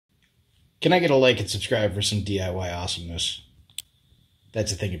Can I get a like and subscribe for some DIY awesomeness?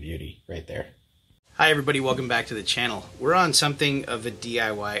 That's a thing of beauty right there. Hi everybody, welcome back to the channel. We're on something of a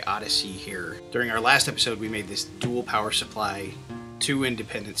DIY odyssey here. During our last episode, we made this dual power supply, 2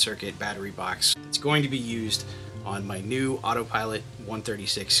 independent circuit battery box. It's going to be used on my new Autopilot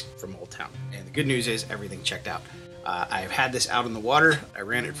 136 from Old Town. And the good news is everything checked out. I've had this out in the water. I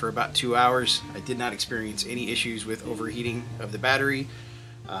ran it for about 2 hours. I did not experience any issues with overheating of the battery.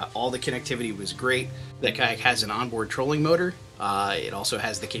 All the connectivity was great. That Kayak has an onboard trolling motor. It also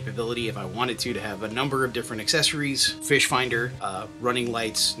has the capability, if I wanted to have a number of different accessories, fish finder, running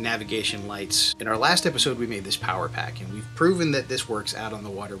lights, navigation lights. In our last episode, we made this power pack, and we've proven that this works out on the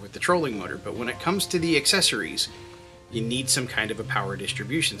water with the trolling motor. But when it comes to the accessories, you need some kind of a power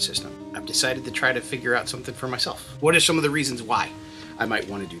distribution system. I've decided to try to figure out something for myself. What are some of the reasons why I might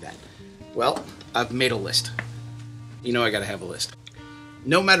want to do that? Well, I've made a list. You know I gotta have a list.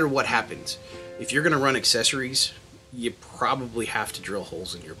 No matter what happens, if you're gonna run accessories, you probably have to drill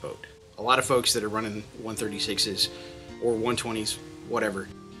holes in your boat. A lot of folks that are running 136s or 120s, whatever,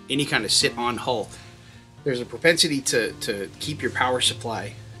 any kind of sit-on hull, there's a propensity to keep your power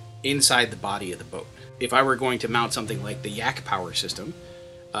supply inside the body of the boat. If I were going to mount something like the Yak power system,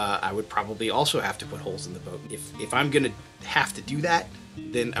 I would probably also have to put holes in the boat. If I'm gonna have to do that,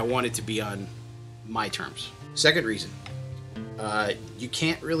 then I want it to be on my terms. Second reason, you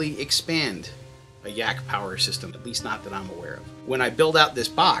can't really expand a Yak power system, at least not that I'm aware of. When I build out this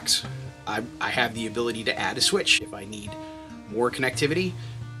box, I have the ability to add a switch. If I need more connectivity,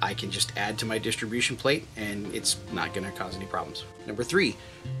 I can just add to my distribution plate and it's not gonna cause any problems. Number 3,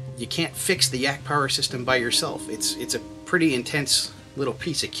 you can't fix the Yak power system by yourself. It's a pretty intense little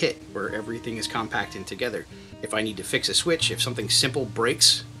piece of kit where everything is compacted together. If I need to fix a switch, if something simple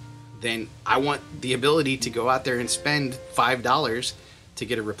breaks, then I want the ability to go out there and spend $5 to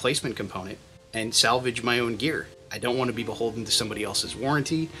get a replacement component and salvage my own gear. I don't want to be beholden to somebody else's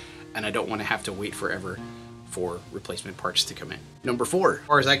warranty, and I don't want to have to wait forever for replacement parts to come in. Number 4, as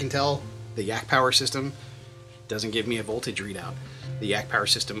far as I can tell, the Yak power system doesn't give me a voltage readout. The Yak power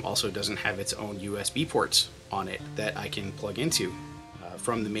system also doesn't have its own USB ports on it that I can plug into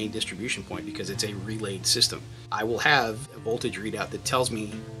from the main distribution point because it's a relayed system. I will have a voltage readout that tells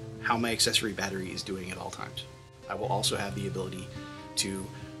me how my accessory battery is doing at all times. I will also have the ability to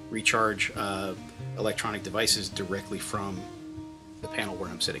recharge electronic devices directly from the panel where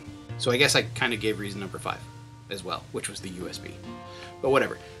I'm sitting. So I guess I kind of gave reason number 5 as well, which was the USB. But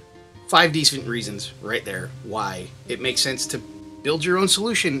whatever. 5 decent reasons right there why it makes sense to build your own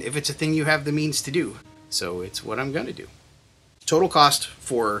solution if it's a thing you have the means to do. So it's what I'm gonna do. Total cost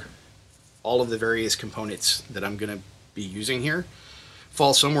for all of the various components that I'm gonna be using here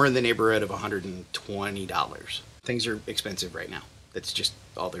falls somewhere in the neighborhood of $120. Things are expensive right now. That's just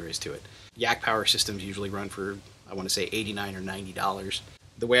all there is to it. Yak power systems usually run for, I want to say, $89 or $90.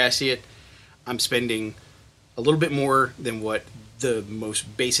 The way I see it, I'm spending a little bit more than what the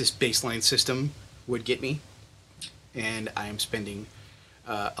most baseline system would get me, and I am spending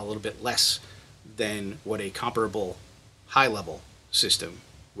a little bit less than what a comparable high-level system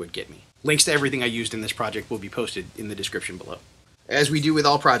would get me. Links to everything I used in this project will be posted in the description below. As we do with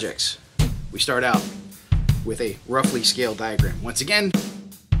all projects, we start out with a roughly scaled diagram. Once again,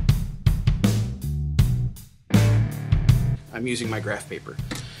 I'm using my graph paper.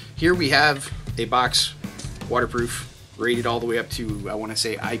 Here we have a box, waterproof, rated all the way up to, I want to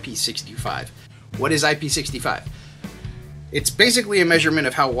say, IP65. What is IP65? It's basically a measurement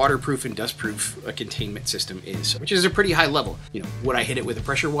of how waterproof and dustproof a containment system is, which is a pretty high level. You know, would I hit it with a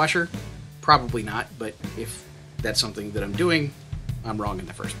pressure washer? Probably not, but if that's something that I'm doing, I'm wrong in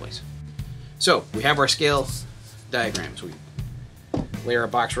the first place. So we have our scale diagrams. We lay our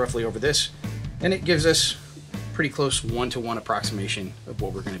box roughly over this, and it gives us pretty close 1-to-1 approximation of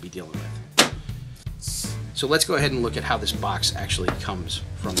what we're going to be dealing with. So let's go ahead and look at how this box actually comes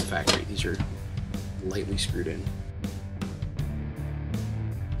from the factory. These are lightly screwed in.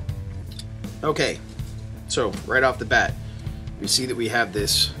 Okay, so right off the bat, we see that we have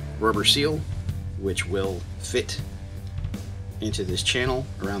this rubber seal, which will fit into this channel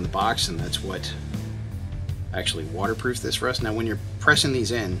around the box, and that's what actually waterproofs this for us. Now when you're pressing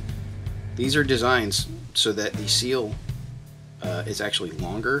these in, these are designed so that the seal is actually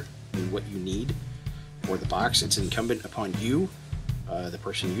longer than what you need for the box. It's incumbent upon you, the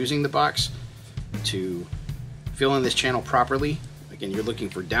person using the box, to fill in this channel properly. Again, you're looking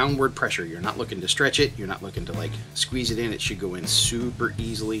for downward pressure. You're not looking to stretch it. You're not looking to like squeeze it in. It should go in super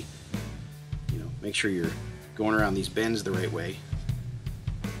easily. You know, make sure you're going around these bends the right way.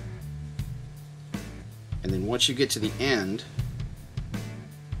 And then once you get to the end,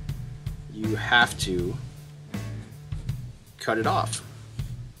 you have to cut it off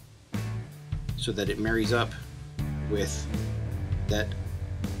so that it marries up with that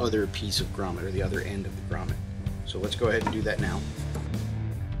other piece of grommet, or the other end of the grommet. So let's go ahead and do that now.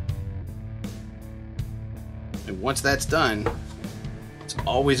 And once that's done, it's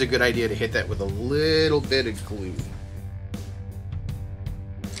always a good idea to hit that with a little bit of glue.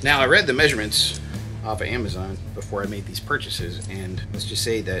 Now, I read the measurements off of Amazon before I made these purchases, and let's just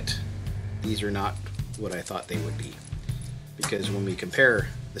say that these are not what I thought they would be. Because when we compare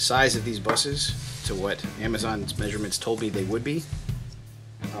the size of these buses to what Amazon's measurements told me they would be,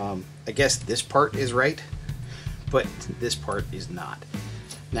 I guess this part is right, but this part is not.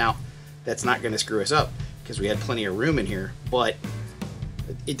 Now, that's not going to screw us up because we had plenty of room in here, but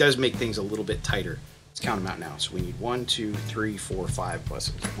it does make things a little bit tighter. Let's count them out now. So we need 1, 2, 3, 4, 5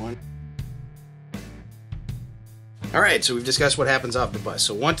 buses. All right, so we've discussed what happens off the bus.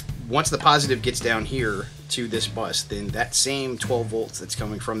 So once the positive gets down here to this bus, then that same 12 volts that's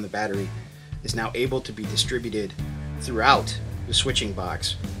coming from the battery is now able to be distributed throughout the switching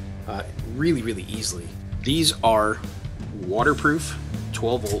box really, really easily. These are waterproof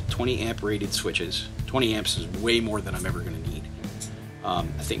 12 volt, 20 amp rated switches. 20 amps is way more than I'm ever going to need. I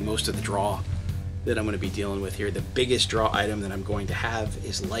think most of the draw that I'm going to be dealing with here, the biggest draw item that I'm going to have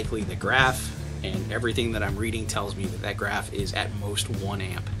is likely the graph, and everything that I'm reading tells me that that graph is at most 1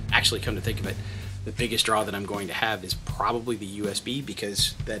 amp. Actually, come to think of it, the biggest draw that I'm going to have is probably the USB,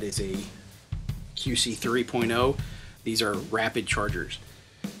 because that is a QC 3.0. These are rapid chargers.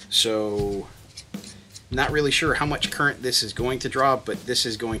 So not really sure how much current this is going to draw, but this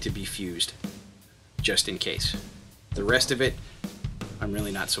is going to be fused just in case. The rest of it, I'm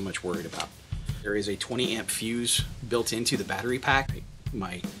really not so much worried about. There is a 20 amp fuse built into the battery pack.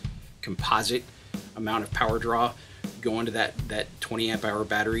 My composite amount of power draw going to that 20 amp hour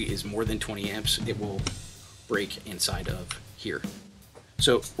battery is more than 20 amps. It will break inside of here.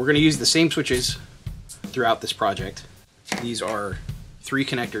 So we're going to use the same switches throughout this project. These are 3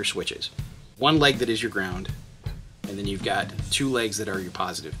 connector switches. One leg that is your ground, and then you've got 2 legs that are your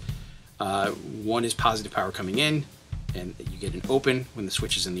positive. One is positive power coming in, and you get an open when the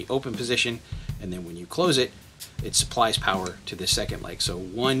switch is in the open position, and then when you close it, it supplies power to the second leg. So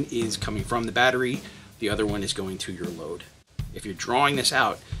one is coming from the battery, the other one is going to your load. If you're drawing this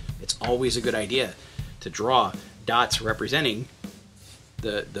out, it's always a good idea to draw dots representing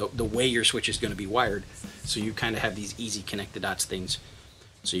the way your switch is going to be wired, so you kind of have these easy connect the dots things,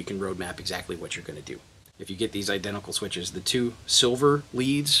 so you can roadmap exactly what you're going to do. If you get these identical switches, the 2 silver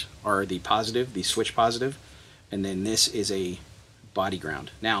leads are the positive, the switch positive, and then this is a body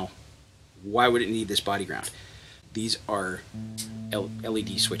ground. Now, why would it need this body ground? These are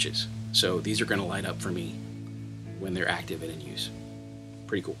LED switches, so these are going to light up for me when they're active and in use.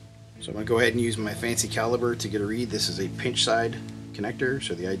 Pretty cool. So I'm going to go ahead and use my fancy caliper to get a read. This is a pinch side connector,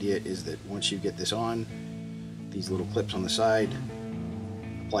 so the idea is that once you get this on, these little clips on the side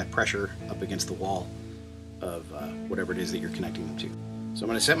apply pressure up against the wall of whatever it is that you're connecting them to. So I'm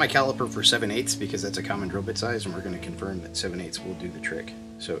going to set my caliper for 7/8 because that's a common drill bit size, and we're going to confirm that 7/8 will do the trick.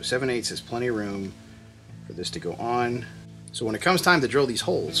 So 7/8 is plenty of room for this to go on. So when it comes time to drill these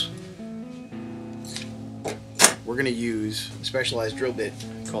holes, we're going to use a specialized drill bit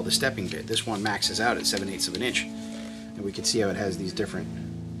called the stepping bit. This one maxes out at 7/8 of an inch, and we can see how it has these different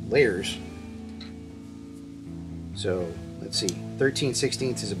layers. So let's see,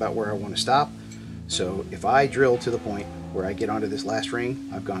 13/16 is about where I want to stop. So if I drill to the point where I get onto this last ring,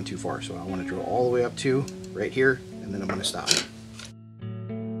 I've gone too far. So I want to drill all the way up to right here, and then I'm going to stop.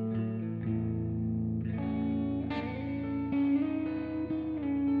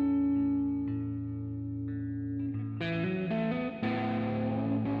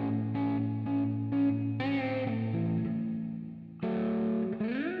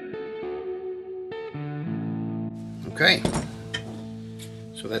 Okay,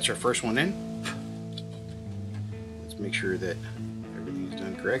 so that's our first one in. Let's make sure that everything is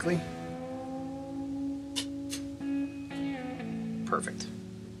done correctly. Perfect.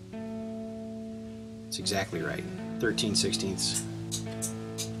 It's exactly right. 13/16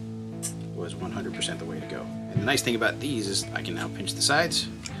 was 100% the way to go. And the nice thing about these is I can now pinch the sides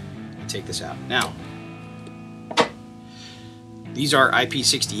and take this out. Now, these are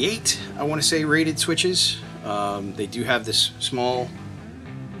IP68, I want to say, rated switches. They do have this small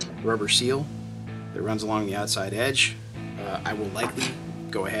rubber seal that runs along the outside edge. I will likely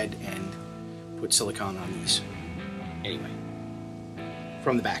go ahead and put silicone on these anyway,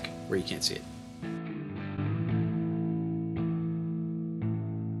 from the back where you can't see it.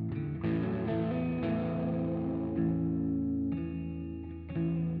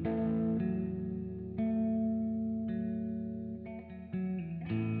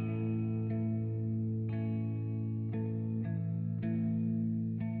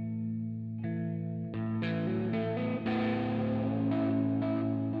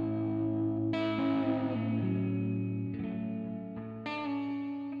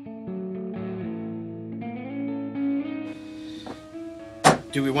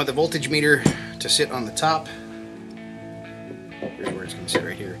 Do we want the voltage meter to sit on the top? Here's where it's going to sit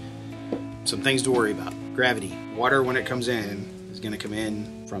right here. Some things to worry about. Gravity. Water, when it comes in, is going to come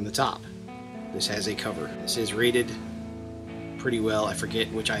in from the top. This has a cover. This is rated pretty well. I forget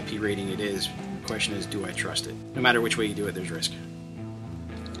which IP rating it is. The question is, do I trust it? No matter which way you do it, there's risk.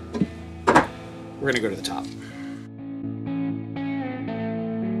 We're going to go to the top.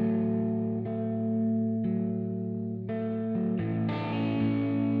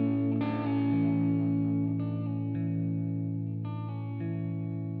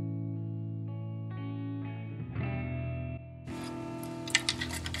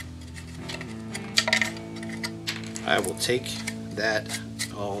 I will take that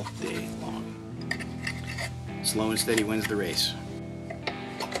all day long. Slow and steady wins the race.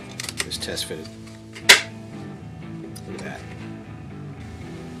 This test fitted. Look at that.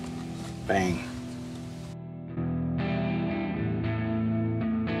 Bang.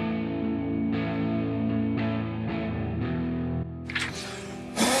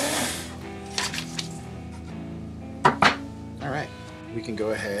 All right, we can go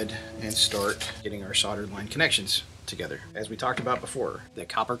ahead and start getting our soldered line connections together. As we talked about before, the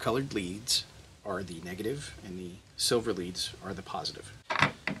copper colored leads are the negative and the silver leads are the positive.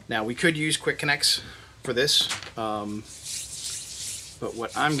 Now we could use quick connects for this, but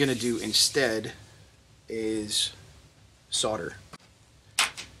what I'm going to do instead is solder.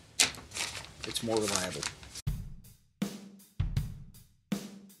 It's more reliable.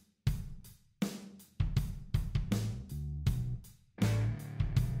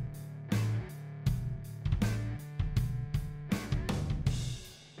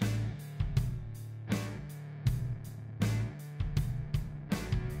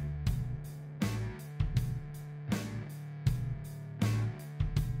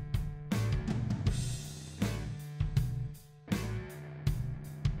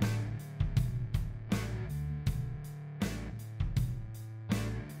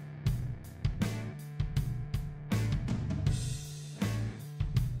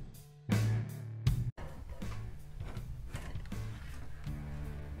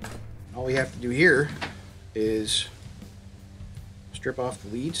 All we have to do here is strip off the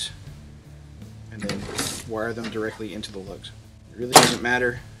leads and then wire them directly into the lugs. It really doesn't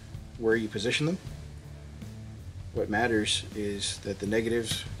matter where you position them. What matters is that the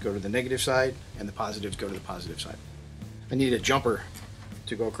negatives go to the negative side and the positives go to the positive side. I need a jumper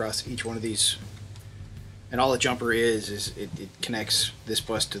to go across each one of these, and all a jumper is it connects this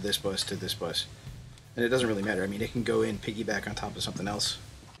bus to this bus to this bus, and it doesn't really matter. I mean, it can go in piggyback on top of something else.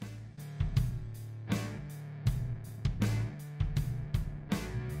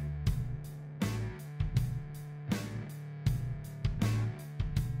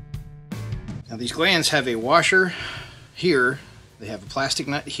 Now these glands have a washer here, they have a plastic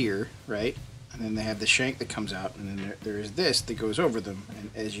nut here, right? And then they have the shank that comes out, and then there is this that goes over them. And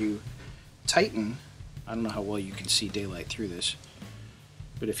as you tighten, I don't know how well you can see daylight through this,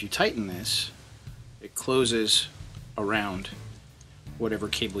 but if you tighten this, it closes around whatever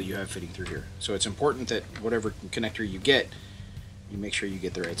cable you have fitting through here. So it's important that whatever connector you get, you make sure you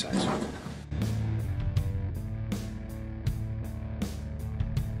get the right size.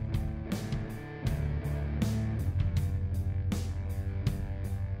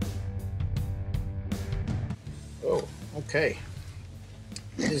 Oh, okay.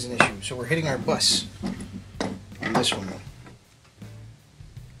 That is an issue. So we're hitting our bus on this one.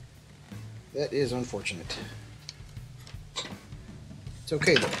 That is unfortunate. It's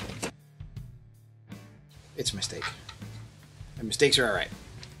okay though. It's a mistake. And mistakes are alright.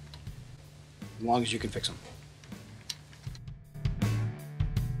 As long as you can fix them.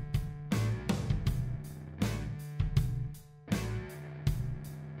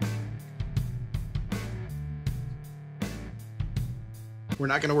 We're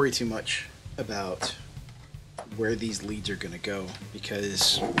not going to worry too much about where these leads are going to go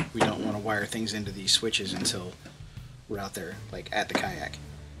because we don't want to wire things into these switches until we're out there, like at the kayak.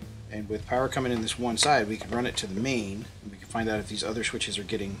 And with power coming in this one side, we can run it to the main, and we can find out if these other switches are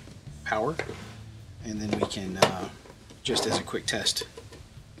getting power, and then we can, just as a quick test,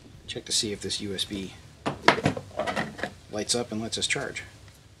 check to see if this USB lights up and lets us charge.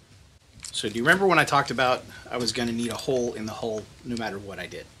 So do you remember when I talked about I was going to need a hole in the hull no matter what I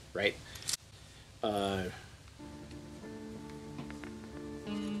did, right? You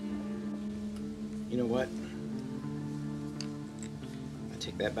know what? I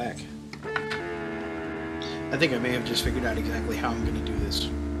take that back. I think I may have just figured out exactly how I'm going to do this.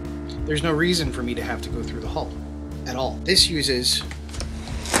 There's no reason for me to have to go through the hull at all. This uses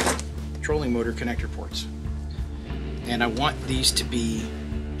trolling motor connector ports. And I want these to be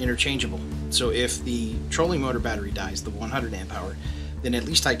interchangeable. So if the trolling motor battery dies, the 100 amp hour, then at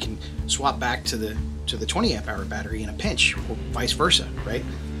least I can swap back to the 20 amp hour battery in a pinch, or vice versa, right?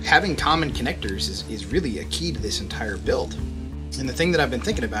 Having common connectors is really a key to this entire build. And the thing that I've been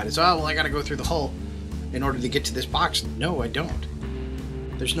thinking about is, oh, well, I gotta go through the hull in order to get to this box. No, I don't.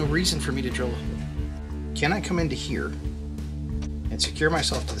 There's no reason for me to drill a hole. Can I come into here and secure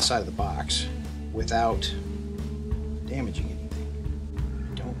myself to the side of the box without damaging anything?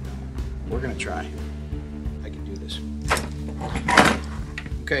 I don't know. We're gonna try. I can do this.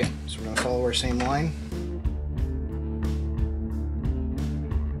 Okay, so we're gonna follow our same line.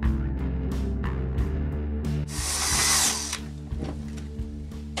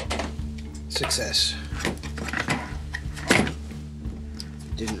 Success.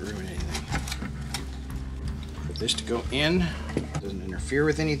 Didn't ruin anything. For this to go in, doesn't interfere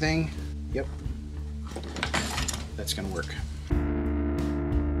with anything. Yep. That's gonna work.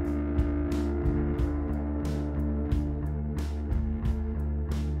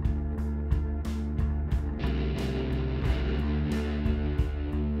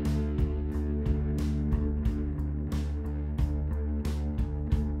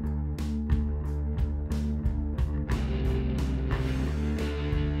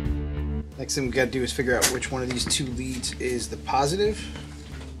 Next thing we got to do is figure out which one of these two leads is the positive.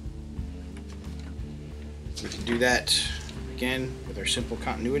 We can do that again with our simple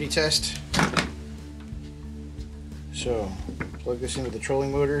continuity test. So plug this into the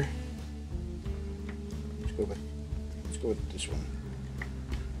trolling motor. Let's go with this one.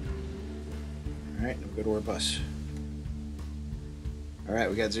 All right, now we go to our bus. All right,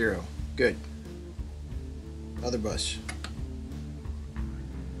 we got 0. Good. Other bus.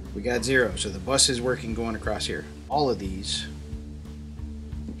 We got 0, so the bus is working going across here. All of these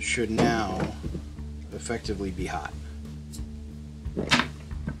should now effectively be hot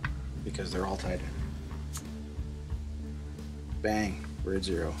because they're all tied in. Bang, we're at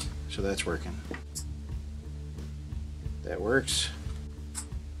 0, so that's working. That works.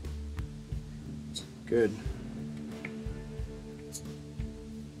 Good.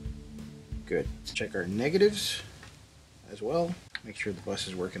 Good. Check our negatives as well. Make sure the bus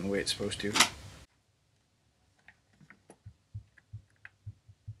is working the way it's supposed to.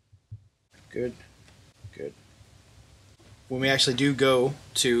 Good, good. When we actually do go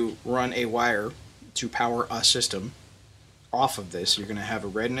to run a wire to power a system off of this, you're going to have a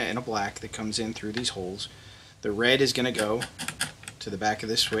red and a black that comes in through these holes. The red is going to go to the back of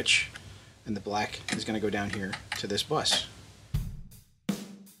this switch, and the black is going to go down here to this bus.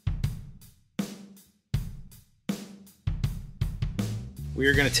 We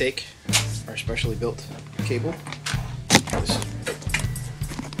are going to take our specially built cable.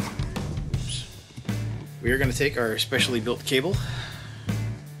 We are going to take our specially built cable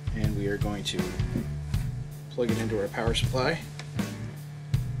and we are going to plug it into our power supply.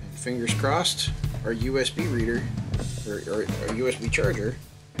 And fingers crossed, our USB reader or our USB charger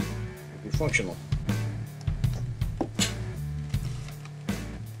will be functional.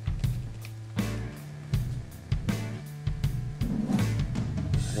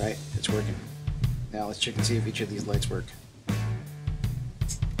 Alright, it's working. Now let's check and see if each of these lights work.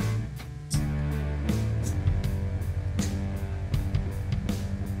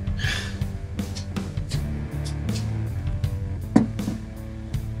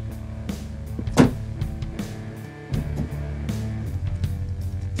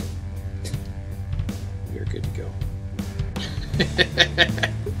 We are good to go.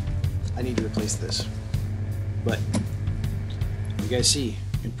 I need to replace this. But you guys see,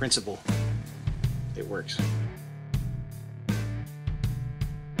 in principle, it works.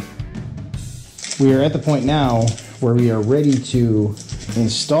 We are at the point now where we are ready to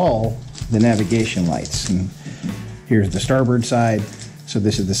install the navigation lights. And here's the starboard side. So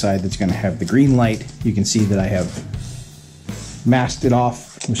this is the side that's going to have the green light. You can see that I have masked it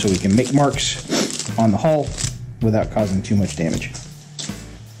off so we can make marks on the hull without causing too much damage.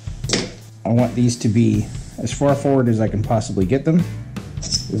 I want these to be as far forward as I can possibly get them.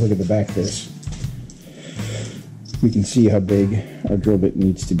 Let's look at the back of this. We can see how big our drill bit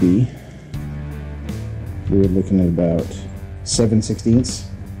needs to be. We're looking at about 7/16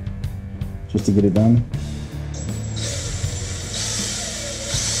 just to get it done.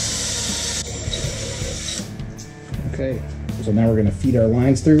 Okay, so now we're going to feed our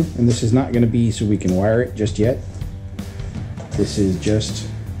lines through, and this is not going to be so we can wire it just yet. This is just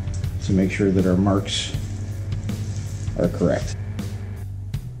to make sure that our marks are correct.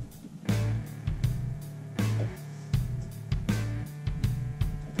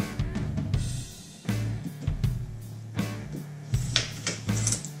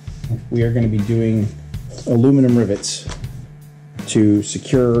 we are going to be doing aluminum rivets to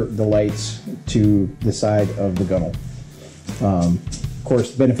secure the lights to the side of the gunnel. Of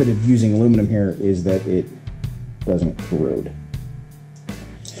course, the benefit of using aluminum here is that it doesn't corrode.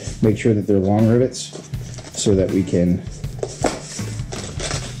 Make sure that they're long rivets so that we can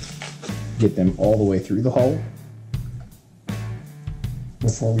get them all the way through the hull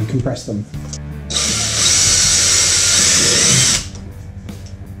before we compress them.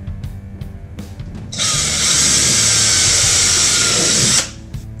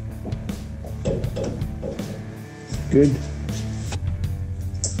 Good.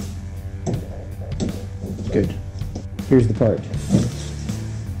 Good. Here's the part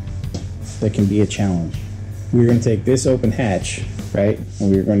that can be a challenge. We're going to take this open hatch, right,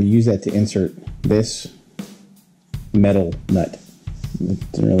 and we're going to use that to insert this metal nut.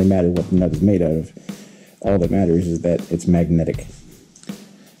 It doesn't really matter what the nut is made out of. All that matters is that it's magnetic.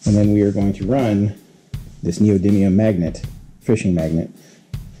 And then we are going to run this neodymium magnet, fishing magnet,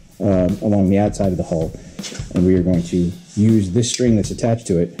 along the outside of the hull. And we are going to use this string that's attached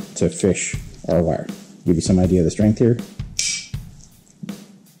to it to fish our wire. Give you some idea of the strength here.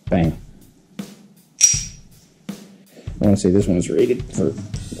 Bang. I want to say this one is rated for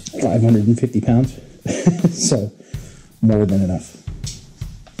 550 pounds. So, more than enough.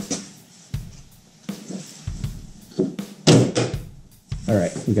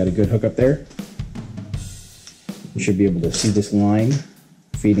 Alright, we got a good hook up there. You should be able to see this line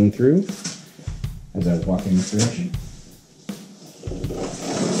feeding through as I walk in this direction.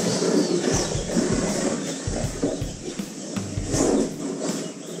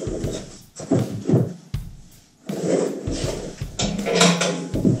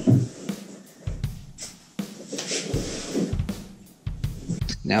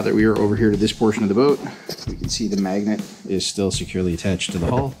 Now that we are over here to this portion of the boat, we can see the magnet is still securely attached to the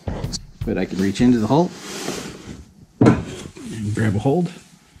hull, but I can reach into the hull and grab a hold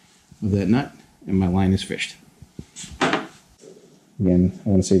of that nut, and my line is fished. Again, I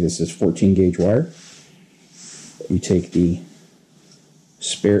want to say this is 14 gauge wire. You take the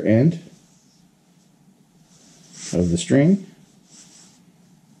spare end of the string,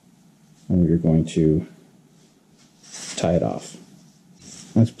 and we are going to tie it off.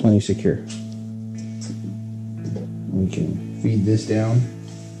 That's plenty secure. We can feed this down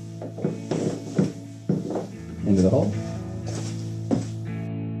into the hull.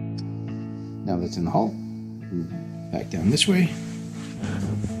 Now that's in the hull, move back down this way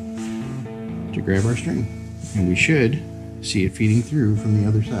to grab our string. And we should see it feeding through from the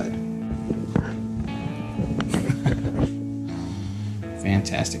other side.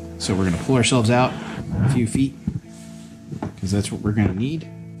 Fantastic. So we're going to pull ourselves out a few feet, because that's what we're going to need.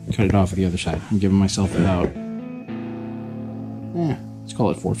 Cut it off at the other side. I'm giving myself about, let's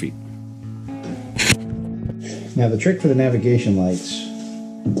call it 4 feet. Now the trick for the navigation lights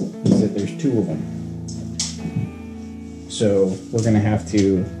is that there's 2 of them. So we're going to have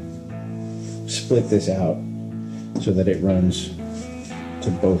to split this out so that it runs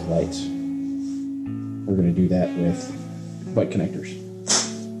to both lights. We're going to do that with butt connectors.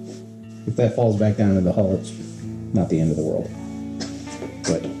 If that falls back down into the hull, it's not the end of the world.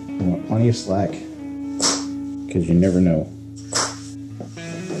 But you want plenty of slack, because you never know.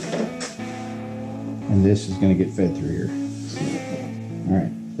 And this is going to get fed through here.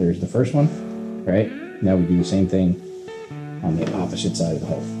 Alright, there's the first one. Right? Now we do the same thing on the opposite side of the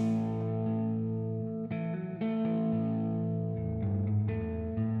hull.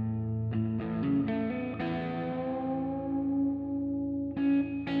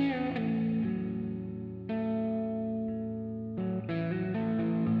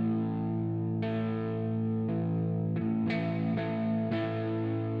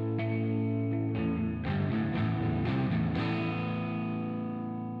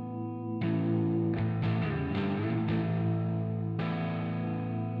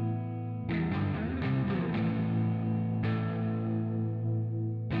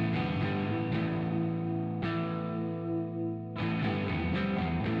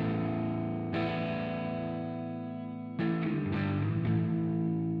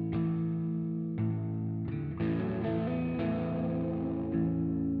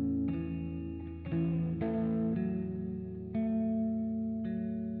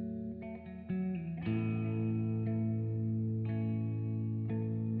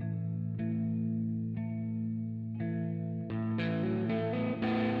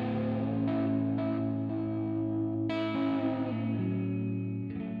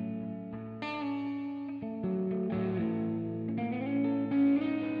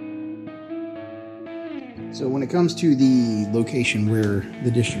 So when it comes to the location where the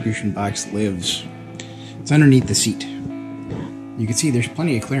distribution box lives, it's underneath the seat. You can see there's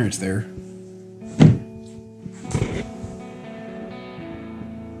plenty of clearance there.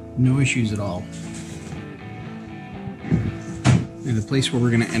 No issues at all. And the place where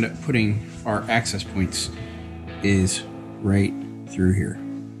we're going to end up putting our access points is right through here.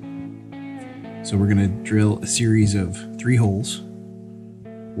 So we're going to drill a series of 3 holes.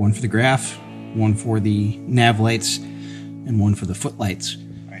 One for the graph, one for the nav lights, and one for the footlights.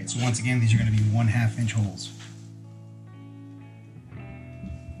 Alright, so once again, these are going to be 1/2 inch holes.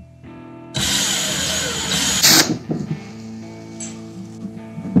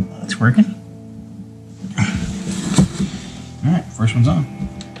 It's working. Alright, first one's on.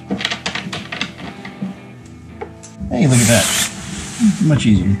 Hey, look at that. Much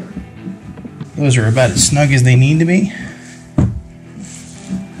easier. Those are about as snug as they need to be.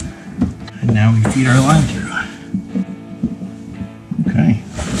 And now we feed our line through. Okay.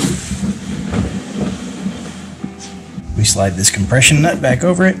 We slide this compression nut back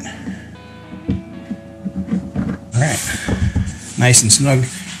over it. Alright. Nice and snug.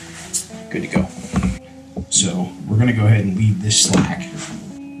 Good to go. So we're going to go ahead and leave this slack.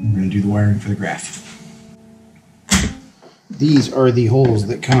 We're going to do the wiring for the graph. These are the holes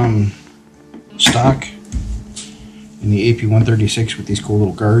that come stock in the AP136 with these cool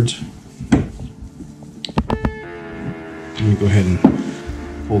little guards. I'm going to go ahead and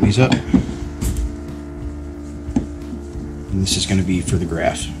pull these up. And this is going to be for the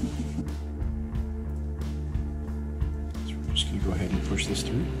graph. So we're just going to go ahead and push this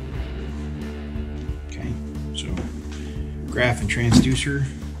through. Okay, so graph and transducer,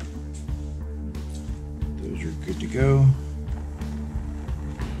 those are good to go.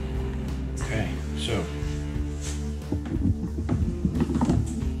 Okay, so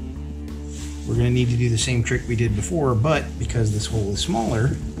we're going to need to do the same trick we did before, but because this hole is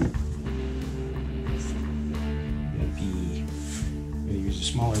smaller, I'm going to use a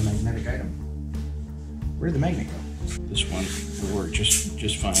smaller magnetic item. Where'd the magnet go? This one will work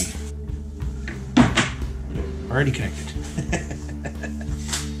just fine. Already connected.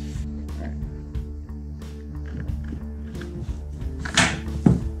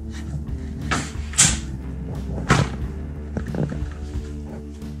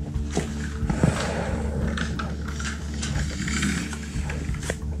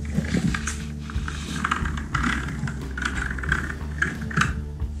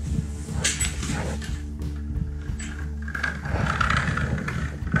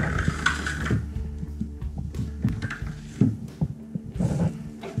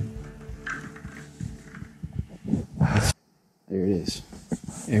 There it is.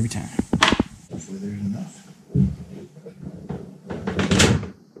 Every time. Hopefully there's enough.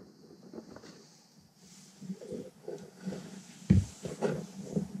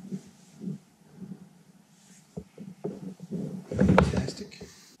 Fantastic.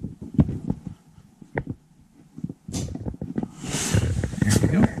 There we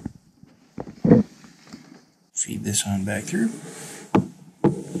go. Feed this on back through.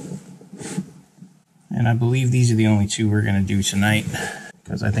 And I believe these are the only 2 we're going to do tonight,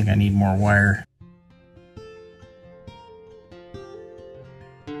 because I think I need more wire.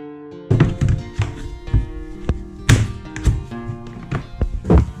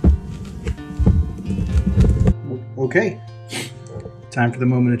 Okay, time for the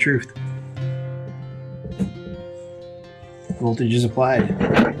moment of truth. Voltage is applied.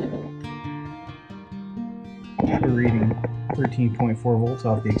 We're reading 13.4 volts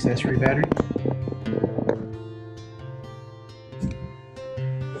off the accessory battery.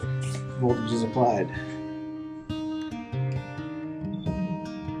 Voltage is applied.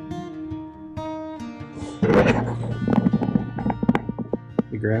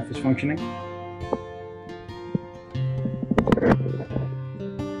 The graph is functioning.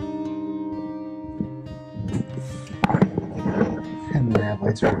 And the nav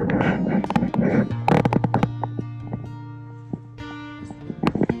lights are working.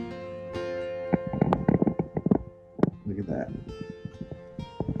 Look at that.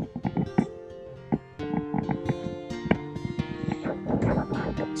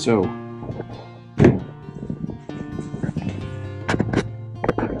 So,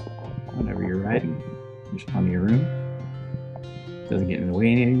 whenever you're riding, there's plenty of room. Doesn't get in the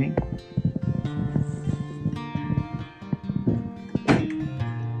way of anything.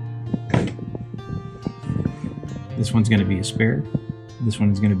 This one's going to be a spare. This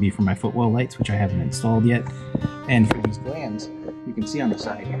one is going to be for my footwell lights, which I haven't installed yet. And for these glands, you can see on the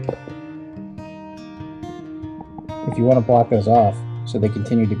side here. If you want to block those off so they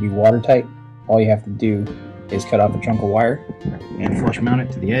continue to be watertight, all you have to do is cut off a chunk of wire and flush mount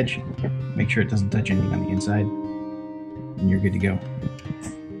it to the edge. Make sure it doesn't touch anything on the inside, and you're good to go.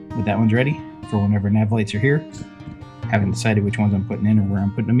 But that one's ready for whenever nav lights are here. Haven't decided which ones I'm putting in or where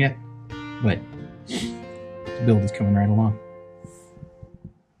I'm putting them yet, but the build is coming right along.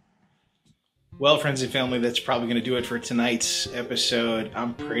 Well, friends and family, that's probably going to do it for tonight's episode.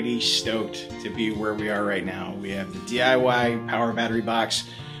 I'm pretty stoked to be where we are right now. We have the DIY power battery box.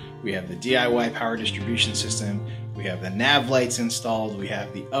 We have the DIY power distribution system. We have the nav lights installed. We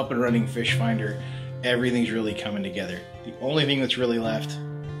have the up and running fish finder. Everything's really coming together. The only thing that's really left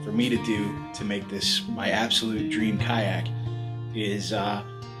for me to do to make this my absolute dream kayak is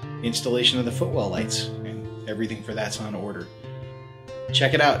installation of the footwell lights, and everything for that's on order.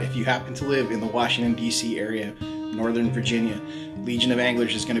 Check it out if you happen to live in the Washington, D.C. area, Northern Virginia. Legion of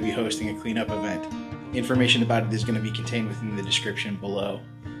Anglers is going to be hosting a cleanup event. Information about it is going to be contained within the description below.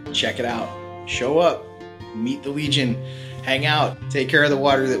 Check it out. Show up, meet the Legion, hang out, take care of the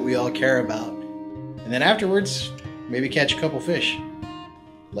water that we all care about. And then afterwards, maybe catch a couple fish.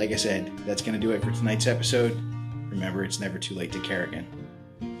 Like I said, that's going to do it for tonight's episode. Remember, it's never too late to care again.